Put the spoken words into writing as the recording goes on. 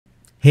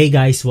Hey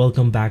guys,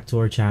 welcome back to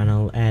our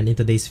channel, and in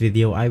today's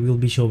video I will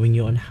be showing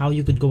you on how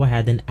you could go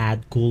ahead and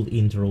add cool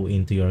intro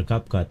into your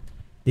CapCut.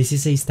 This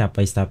is a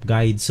step-by-step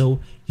guide, so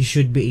you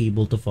should be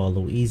able to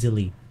follow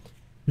easily.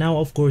 Now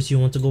of course you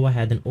want to go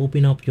ahead and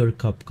open up your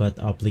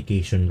CapCut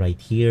application right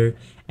here,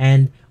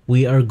 and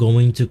we are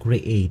going to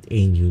create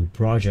a new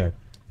project.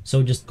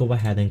 So just go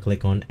ahead and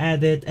click on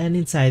edit, and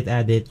inside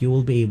edit you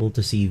will be able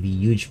to see the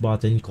huge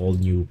button called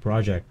new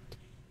project.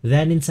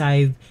 Then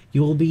inside,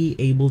 you will be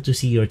able to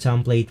see your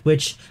template,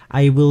 which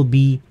I will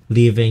be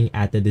leaving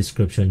at the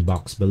description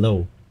box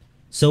below.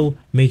 So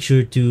make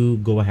sure to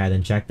go ahead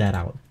and check that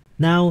out.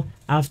 Now,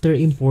 after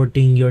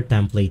importing your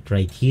template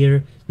right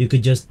here, you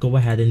could just go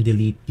ahead and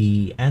delete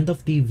the end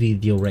of the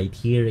video right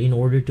here in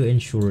order to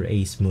ensure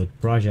a smooth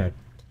project.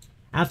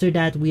 After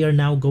that, we are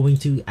now going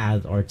to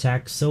add our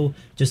text. So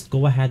just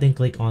go ahead and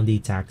click on the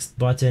text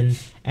button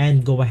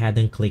and go ahead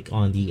and click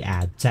on the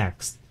add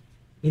text.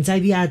 Inside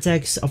the add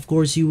text, of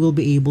course, you will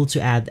be able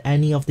to add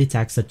any of the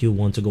text that you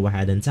want to go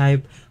ahead and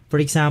type. For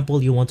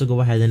example, you want to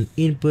go ahead and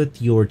input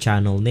your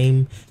channel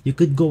name. You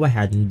could go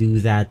ahead and do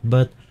that.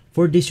 But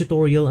for this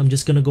tutorial, I'm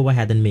just going to go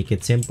ahead and make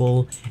it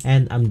simple.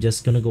 And I'm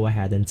just going to go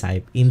ahead and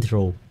type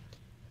intro.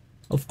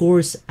 Of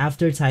course,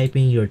 after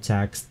typing your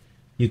text,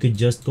 you could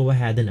just go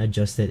ahead and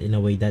adjust it in a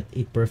way that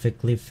it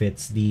perfectly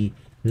fits the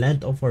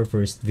length of our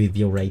first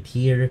video right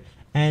here.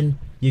 And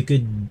you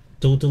could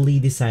totally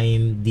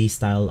design the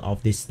style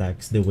of this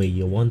text the way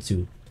you want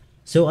to.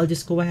 So I'll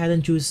just go ahead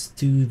and choose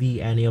to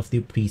any of the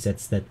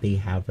presets that they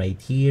have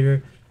right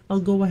here. I'll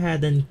go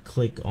ahead and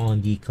click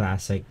on the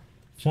classic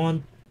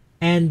font.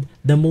 And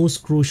the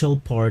most crucial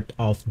part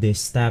of this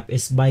step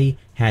is by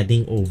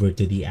heading over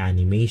to the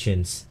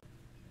animations.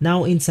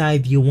 Now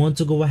inside, you want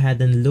to go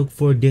ahead and look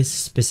for this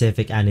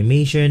specific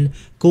animation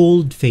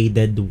called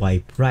faded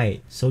wipe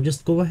right. So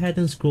just go ahead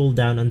and scroll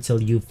down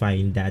until you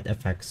find that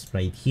effects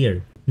right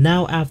here.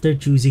 Now after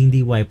choosing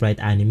the wipe right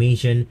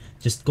animation,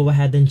 just go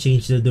ahead and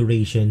change the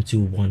duration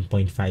to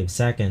 1.5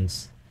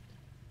 seconds.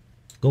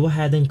 Go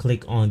ahead and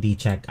click on the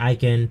check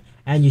icon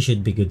and you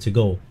should be good to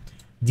go.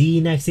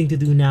 The next thing to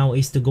do now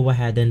is to go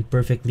ahead and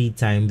perfectly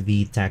time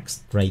the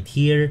text right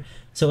here.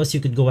 So as you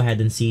could go ahead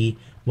and see,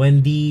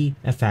 when the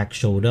effect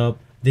showed up,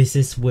 this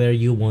is where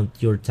you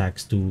want your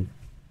text to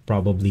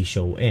probably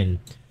show in.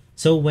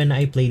 So when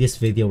I play this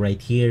video right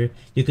here,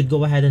 you could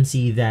go ahead and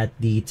see that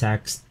the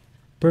text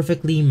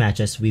perfectly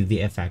matches with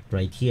the effect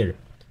right here.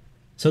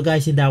 So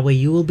guys, in that way,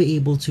 you will be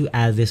able to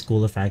add this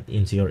cool effect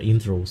into your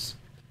intros.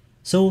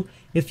 So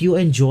if you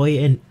enjoy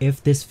and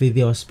if this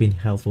video has been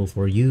helpful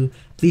for you,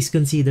 please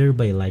consider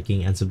by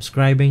liking and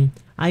subscribing.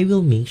 I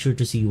will make sure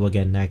to see you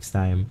again next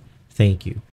time. Thank you.